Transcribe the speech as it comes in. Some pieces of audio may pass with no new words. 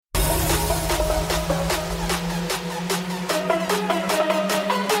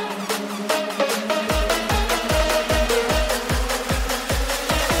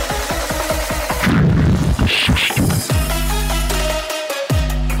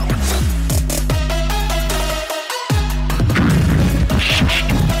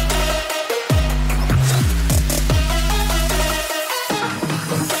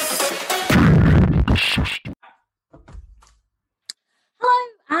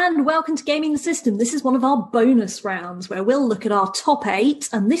and welcome to Gaming the System. This is one of our bonus rounds where we'll look at our top 8,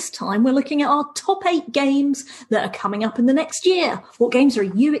 and this time we're looking at our top 8 games that are coming up in the next year. What games are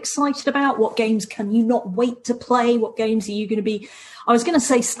you excited about? What games can you not wait to play? What games are you going to be, I was going to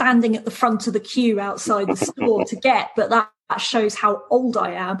say standing at the front of the queue outside the store to get, but that shows how old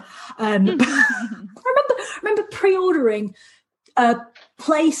I am. I remember pre-ordering a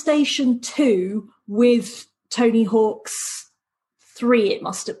PlayStation 2 with Tony Hawk's 3, it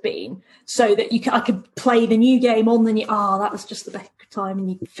must have been, so that I could play the new game on the new. That was just the best time, and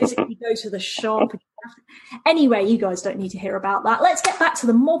you could physically go to the shop. Anyway, you guys don't need to hear about that. Let's get back to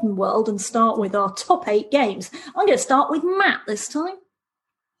the modern world and start with our top 8 games. I'm going to start with Matt this time.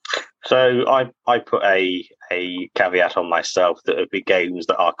 So I put a caveat on myself that it would be games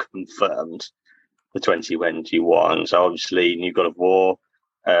that are confirmed for 2021. So obviously, New God of War.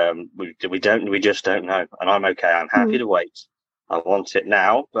 We just don't know, and I'm okay. I'm happy to wait. I want it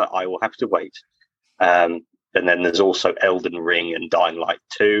now, but I will have to wait. And then there's also Elden Ring and Dying Light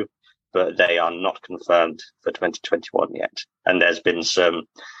 2, but they are not confirmed for 2021 yet. And there's been some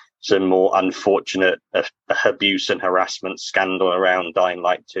more unfortunate abuse and harassment scandal around Dying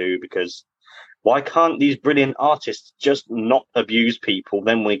Light 2, because why can't these brilliant artists just not abuse people?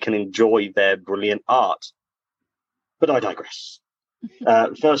 Then we can enjoy their brilliant art. But I digress.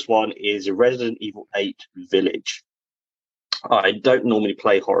 First one is Resident Evil 8 Village. I don't normally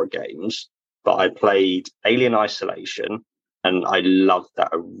play horror games, but I played Alien Isolation, and I loved that.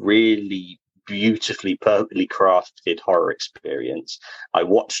 A really beautifully, perfectly crafted horror experience. I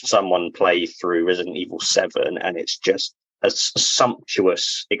watched someone play through Resident Evil 7, and it's just a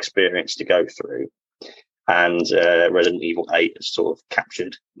sumptuous experience to go through. And Resident Evil 8 has sort of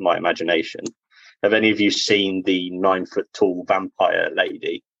captured my imagination. Have any of you seen the 9-foot-tall vampire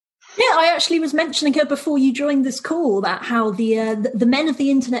lady? Yeah, I actually was mentioning her before you joined this call about how the men of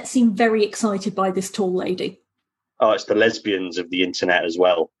the internet seem very excited by this tall lady. Oh, it's the lesbians of the internet as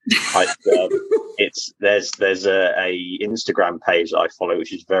well. There's a Instagram page that I follow,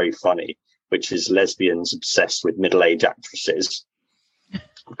 which is very funny, which is lesbians obsessed with middle-aged actresses,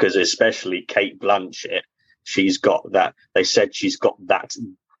 because especially Kate Blanchett, she's got that. They said she's got that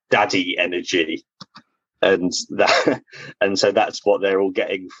daddy energy. And so that's what they're all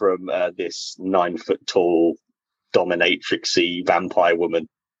getting from this 9-foot-tall dominatrixy vampire woman.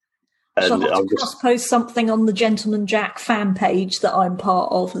 And I'll cross-post something on the Gentleman Jack fan page that I'm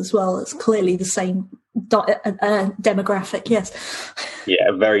part of as well. It's clearly the same demographic, yes. Yeah,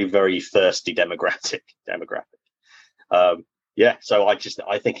 a very, very thirsty demographic. So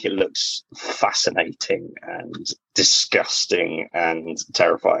I think it looks fascinating and disgusting and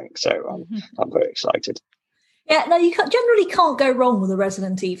terrifying. So I'm very excited. Yeah, no, you generally can't go wrong with a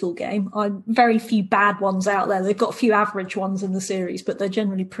Resident Evil game. Very few bad ones out there. They've got a few average ones in the series, but they're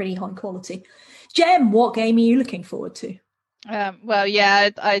generally pretty high quality. Jem, what game are you looking forward to? Well, yeah,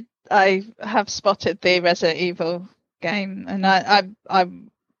 I have spotted the Resident Evil game, and I'm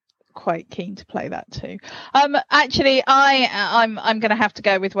quite keen to play that too. Actually, I'm going to have to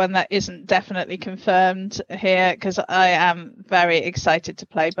go with one that isn't definitely confirmed here, because I am very excited to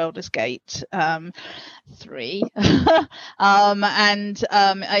play Baldur's Gate 3. And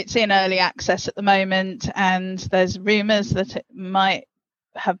it's in early access at the moment, and there's rumours that it might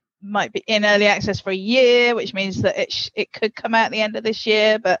be in early access for a year, which means that it could come out at the end of this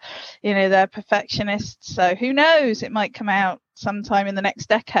year, but they're perfectionists, so who knows, it might come out sometime in the next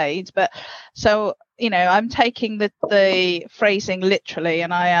decade. But so I'm taking the phrasing literally,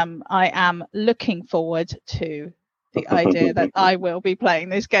 and I am looking forward to the idea that I will be playing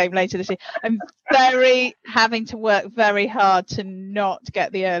this game later this year. I'm having to work very hard to not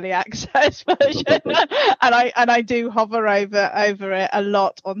get the early access version, and I do hover over it a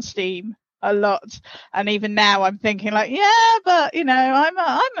lot on Steam, a lot. And even now I'm thinking like, yeah, but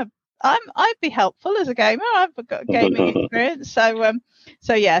I'd be helpful as a gamer. I've got a gaming experience,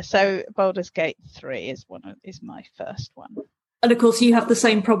 so Baldur's Gate 3 is my first one. And of course, you have the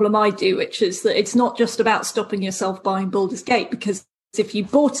same problem I do, which is that it's not just about stopping yourself buying Baldur's Gate, because if you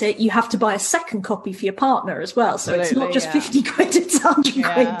bought it, you have to buy a second copy for your partner as well. So it's not just 50 quid, it's 100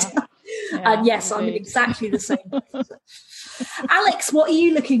 quid. And yes, indeed. I'm in exactly the same place. Alex, what are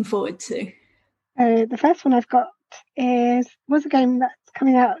you looking forward to? The first one I've got was a game that's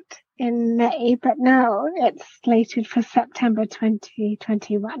coming out in May, but now it's slated for September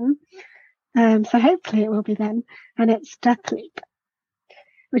 2021. So hopefully it will be then, and it's Deathloop,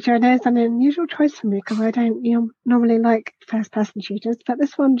 which I know is an unusual choice for me because I don't normally like first-person shooters, but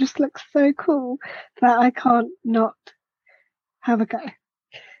this one just looks so cool that I can't not have a go.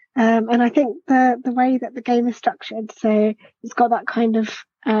 And I think the way that the game is structured, so it's got that kind of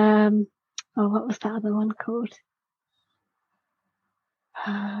what was that other one called?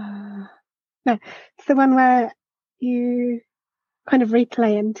 No, it's the one where you kind of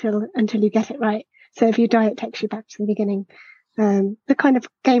replay until you get it right. So if you die, it takes you back to the beginning. The kind of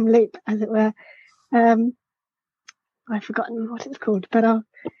game loop, as it were. I've forgotten what it's called, but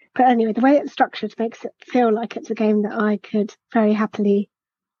anyway, the way it's structured makes it feel like it's a game that I could very happily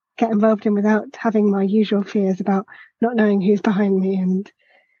get involved in without having my usual fears about not knowing who's behind me. And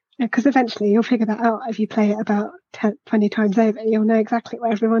because eventually you'll figure that out if you play it about 20 times over, you'll know exactly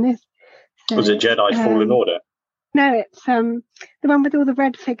where everyone is. So, was it Jedi Fallen Order? No, it's the one with all the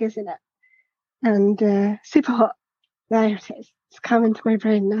red figures in it. And Super Hot. There it is. It's coming to my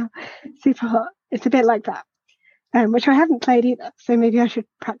brain now. Super Hot. It's a bit like that. Which I haven't played either, so maybe I should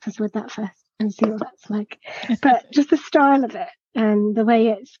practice with that first and see what that's like. But just the style of it and the way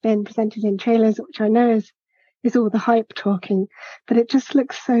it's been presented in trailers, which I know is all the hype talking, but it just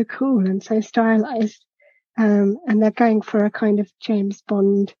looks so cool and so stylized. And they're going for a kind of James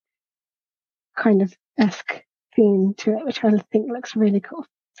Bond kind of esque theme to it, which I think looks really cool.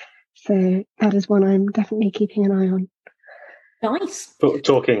 So that is one I'm definitely keeping an eye on. Nice.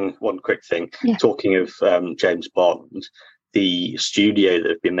 Talking one quick thing. Yeah. Talking of James Bond, the studio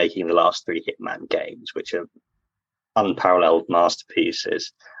that have been making the last 3 Hitman games, which are unparalleled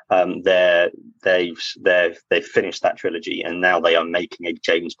masterpieces, they've finished that trilogy, and now they are making a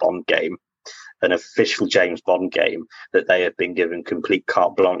James Bond game, an official James Bond game that they have been given complete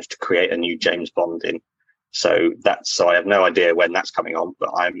carte blanche to create a new James Bond in. So I have no idea when that's coming on,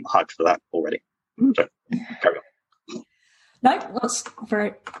 but I'm hyped for that already. So carry on. No,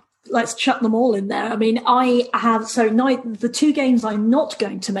 let's chuck them all in there. I mean, the 2 games I'm not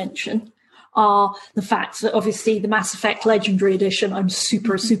going to mention are the fact that obviously the Mass Effect Legendary Edition I'm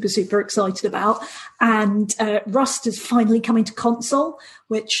super excited about, and Rust is finally coming to console,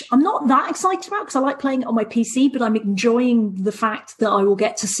 which I'm not that excited about because I like playing it on my PC, but I'm enjoying the fact that I will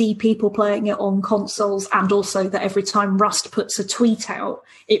get to see people playing it on consoles, and also that every time Rust puts a tweet out,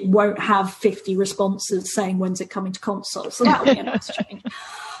 it won't have 50 responses saying when's it coming to console, so that'll be a nice change.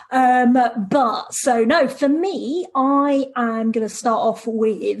 For me, I am going to start off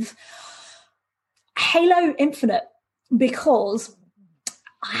with Halo Infinite, because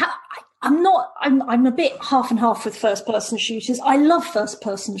I'm a bit half and half with first person shooters. I love first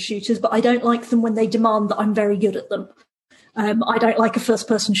person shooters, but I don't like them when they demand that I'm very good at them. I don't like a first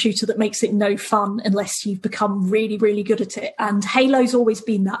person shooter that makes it no fun unless you've become really, really good at it. And Halo's always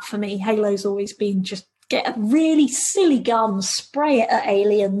been that for me. Halo's always been just get a really silly gun, spray it at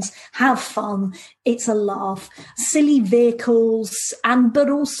aliens, have fun. It's a laugh. Silly vehicles, but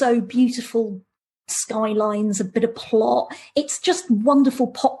also beautiful skylines, a bit of plot. It's just wonderful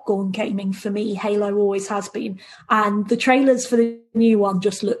popcorn gaming for me. Halo always has been, and the trailers for the new one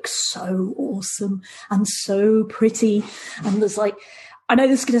just look so awesome and so pretty. And there's I know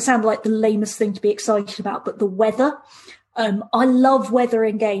this is going to sound like the lamest thing to be excited about, but the weather. I love weather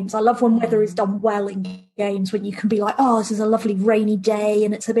in games. I love when weather is done well in games, when you can be like, oh, this is a lovely rainy day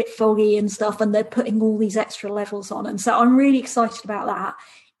and it's a bit foggy and stuff, and they're putting all these extra levels on. And so I'm really excited about that.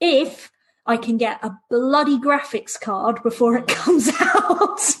 If I can get a bloody graphics card before it comes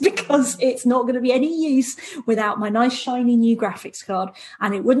out, because it's not going to be any use without my nice shiny new graphics card.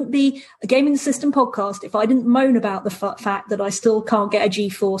 And it wouldn't be a Gaming the System podcast if I didn't moan about the fact that I still can't get a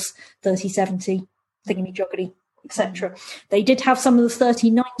GeForce 3070 thingy-joggedy, etc. They did have some of the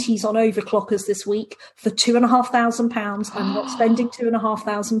 3090s on overclockers this week for £2,500. I'm not spending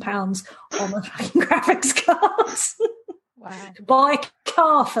 £2,500 on a graphics card. Wow. Buy a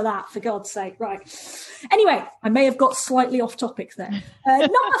car for that, for God's sake. Right. Anyway, I may have got slightly off topic there.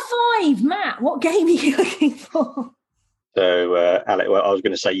 Number 5, Matt, what game are you looking for? So, Alec, well, I was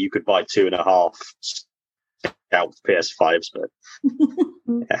going to say you could buy 2.5 out PS5s, but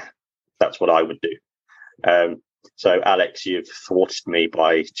yeah, that's what I would do. So, Alex, you've thwarted me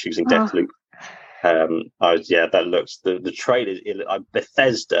by choosing Deathloop. That looks, the trailer,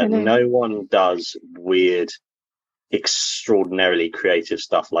 Bethesda, no one does weird, extraordinarily creative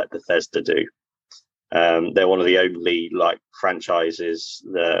stuff like Bethesda do. They're one of the only franchises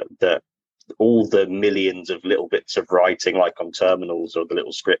that all the millions of little bits of writing on terminals or the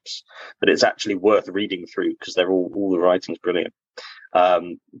little scripts, but it's actually worth reading through because they're all the writing's brilliant.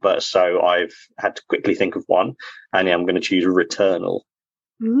 But so I've had to quickly think of one, and I'm going to choose Returnal.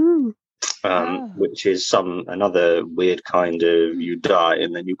 Which is another weird kind of you die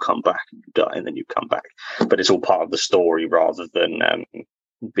and then you come back, and you die and then you come back. But it's all part of the story rather than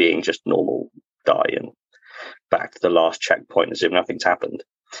being just normal die and back to the last checkpoint as if nothing's happened.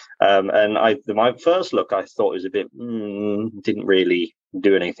 And my first look, I thought was a bit, didn't really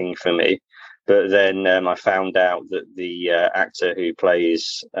do anything for me. But then I found out that the actor who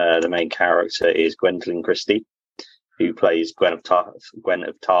plays the main character is Gwendolyn Christie, who plays Brienne of Tarth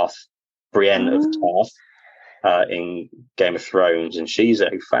in Game of Thrones, and she's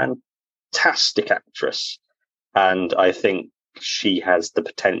a fantastic actress. And I think she has the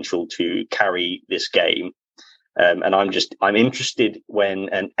potential to carry this game. And I'm interested when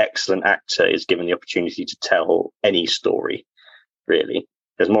an excellent actor is given the opportunity to tell any story, really.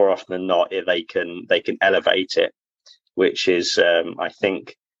 Because more often than not, they can elevate it, which is, I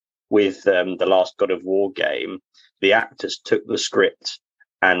think, with the last God of War game, the actors took the script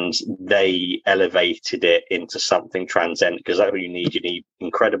and they elevated it into something transcendent. Because that's what you need. You need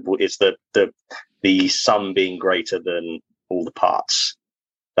incredible. It's the sum being greater than all the parts.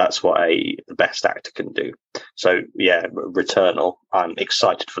 That's what the best actor can do. So yeah, Returnal. I'm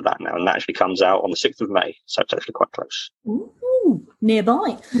excited for that now, and that actually comes out on the 6th of May. So it's actually quite close. Ooh,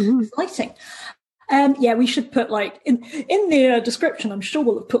 nearby. Exciting. Yeah, we should put in the description. I'm sure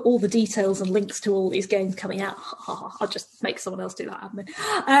we'll have put all the details and links to all these games coming out. I'll just make someone else do that admin.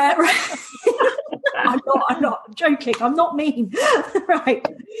 I'm not joking. I'm not mean. Right,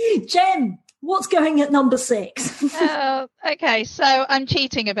 Jen. What's going at number 6? Okay, so I'm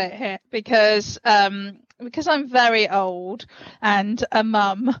cheating a bit here because I'm very old and a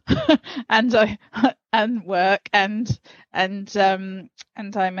mum and work and I'm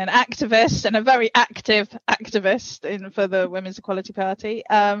an activist and a very active activist for the Women's Equality Party.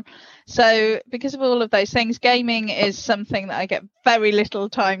 So because of all of those things, gaming is something that I get very little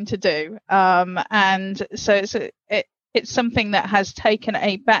time to do. And so it's something that has taken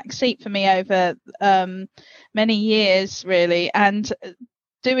a back seat for me over many years, really. And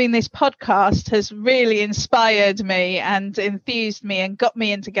doing this podcast has really inspired me and enthused me and got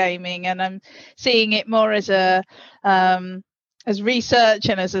me into gaming. And I'm seeing it more as as research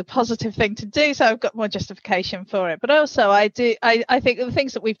and as a positive thing to do. So I've got more justification for it. But also I think the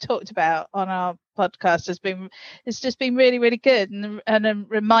things that we've talked about on our podcast it's just been really, really good and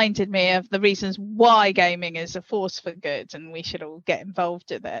reminded me of the reasons why gaming is a force for good and we should all get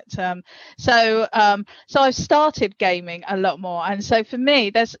involved in it. So I've started gaming a lot more, and so for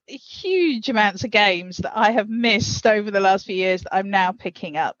me there's huge amounts of games that I have missed over the last few years that I'm now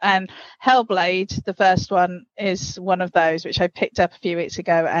picking up, and Hellblade, the first one, is one of those which I picked up a few weeks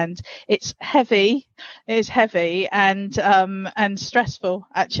ago, and it's heavy and stressful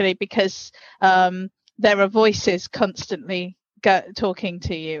actually, because there are voices constantly talking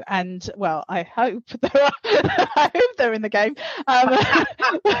to you, and well, I hope they're in the game,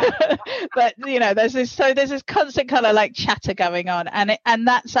 but there's this constant kind of like chatter going on, and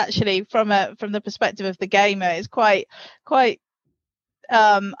that's actually from the perspective of the gamer is quite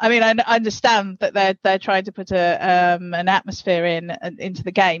I understand that they're trying to put an atmosphere into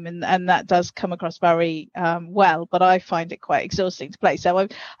the game, and that does come across very well, but I find it quite exhausting to play. So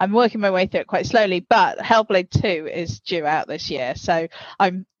I'm working my way through it quite slowly. But Hellblade 2 is due out this year, so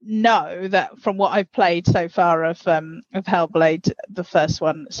I know that from what I've played so far of Hellblade, the first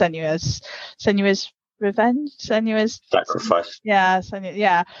one, Senua's Revenge, Senua's Sacrifice. Yeah,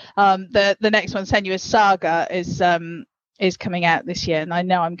 the next one, Senua's Saga, is coming out this year, and I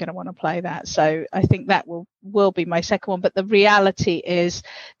know I'm going to want to play that. So I think that will be my second one. But the reality is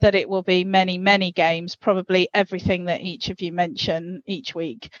that it will be many, many games, probably everything that each of you mention each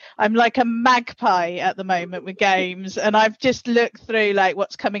week. I'm like a magpie at the moment with games, and I've just looked through like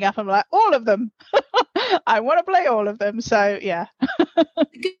what's coming up. I'm like, all of them. I want to play all of them. So yeah.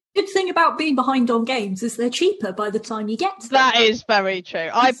 Good thing about being behind on games is they're cheaper by the time you get to them. That is very true.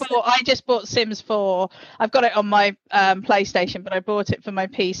 I just bought Sims 4. I've got it on my PlayStation, but I bought it for my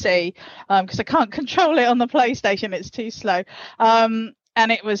PC because I can't control it on the PlayStation. It's too slow. And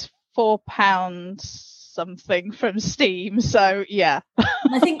it was £4 something from Steam. So yeah.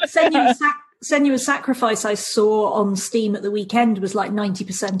 I think Senua's Sacrifice I saw on Steam at the weekend was like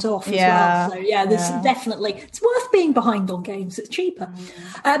 90% off as well. So there's definitely, it's worth being behind on games. It's cheaper.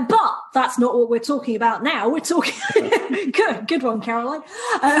 But that's not what we're talking about now. We're talking, good one, Caroline.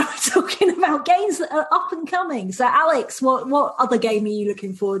 We're talking about games that are up and coming. So Alex, what other game are you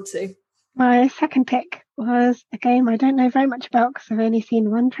looking forward to? My second pick was a game I don't know very much about because I've only seen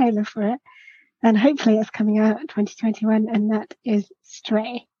one trailer for it. And hopefully it's coming out in 2021, and that is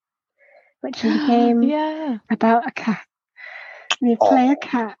Stray, which is a game about a cat. And you play a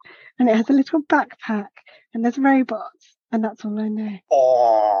cat, and it has a little backpack, and there's robots, and that's all I know.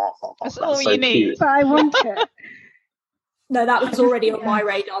 That's all you need. But I want it. No, that was already on my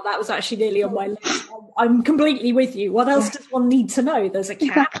radar. That was actually nearly on my list. I'm completely with you. What else does one need to know? There's a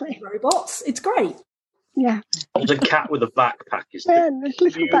cat, robots. It's great. Yeah. The cat with a backpack is Yeah, the this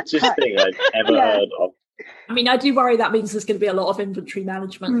little cutest backpack. thing I've ever Yeah. heard of. I mean, I do worry that means there's going to be a lot of inventory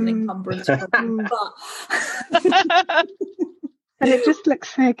management and encumbrance, Mm. but And it just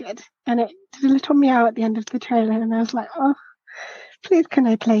looks so good. And it did a little meow at the end of the trailer, and I was like, oh, please can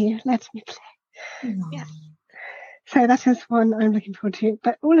I play you? Let me play. Yes. So that is one I'm looking forward to.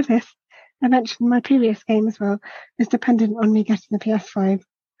 But all of this, I mentioned my previous game as well, is dependent on me getting the PS5.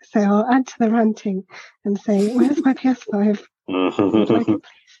 So I'll add to the ranting and say, where's my PS5?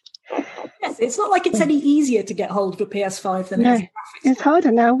 yes, it's not like it's any easier to get hold of a PS5 than No, it is. it's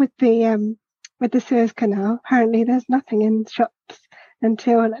harder now with the Suez Canal. Apparently there's nothing in shops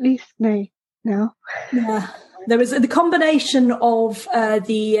until at least May now. Yeah, there was the combination of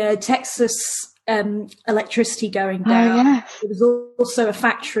the Texas electricity going down. Oh, yes. There was also a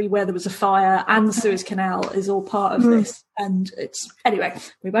factory where there was a fire, and the Suez Canal is all part of this. And it's anyway,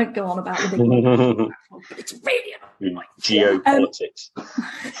 we won't go on about the big but it's really annoying. Geopolitics.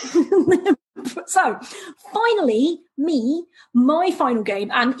 So, finally, my final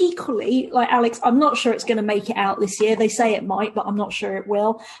game, and equally, like Alex, I'm not sure it's going to make it out this year. They say it might, but I'm not sure it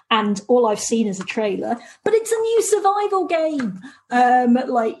will. And all I've seen is a trailer. But it's a new survival game. I'm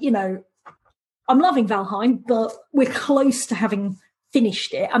loving Valheim, but we're close to having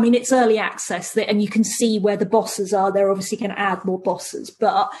finished it. I mean, it's early access, and you can see where the bosses are. They're obviously going to add more bosses,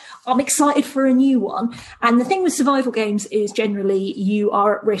 but I'm excited for a new one. And the thing with survival games is generally you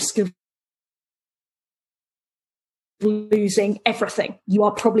are at risk of losing everything. You are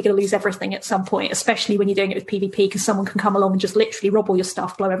probably going to lose everything at some point, especially when you're doing it with PvP, because someone can come along and just literally rob all your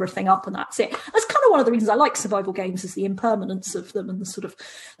stuff, blow everything up, and that's it. That's kind of one of the reasons I like survival games, is the impermanence of them and the sort of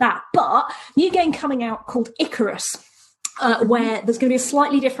that. But new game coming out called Icarus, where there's going to be a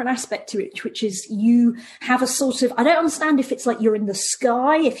slightly different aspect to it, which is you have a sort of, I don't understand if it's like you're in the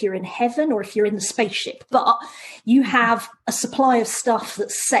sky, if you're in heaven, or if you're in the spaceship, but you have a supply of stuff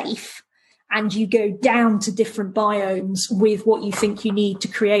that's safe, and you go down to different biomes with what you think you need to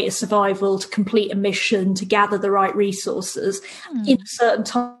create a survival, to complete a mission, to gather the right resources in a certain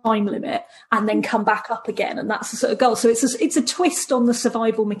time limit, and then come back up again. And that's the sort of goal. So it's a twist on the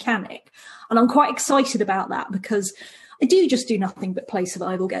survival mechanic. And I'm quite excited about that, because I do just do nothing but play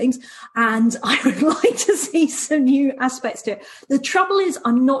survival games, and I would like to see some new aspects to it. The trouble is,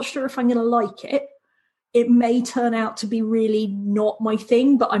 I'm not sure if I'm going to like it. It may turn out to be really not my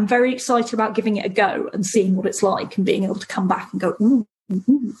thing, but I'm very excited about giving it a go and seeing what it's like, and being able to come back and go,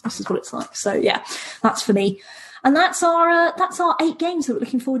 this is what it's like. So yeah, that's for me. And that's our 8 games that we're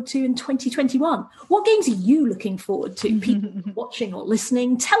looking forward to in 2021. What games are you looking forward to, people watching or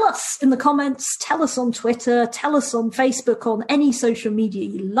listening? Tell us in the comments, tell us on Twitter, tell us on Facebook, on any social media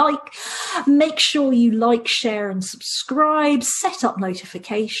you like. Make sure you like, share and subscribe, set up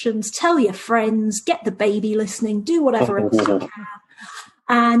notifications, tell your friends, get the baby listening, do whatever else you can.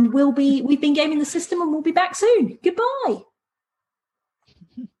 And we've been gaming the system, and we'll be back soon. Goodbye.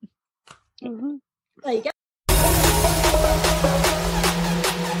 There you go.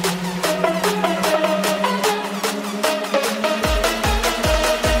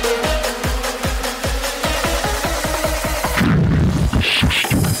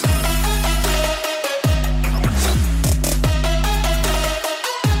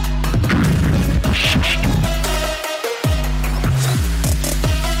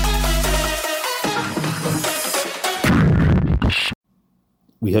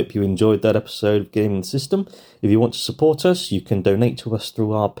 We hope you enjoyed that episode of Gaming the System. If you want to support us, you can donate to us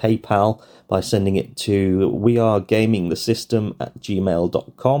through our PayPal by sending it to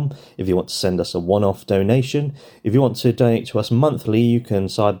wearegamingthesystem@gmail.com if you want to send us a one-off donation. If you want to donate to us monthly, you can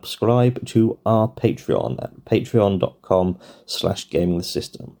subscribe to our Patreon at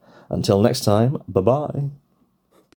patreon.com/gamingthesystem. Until next time, bye-bye.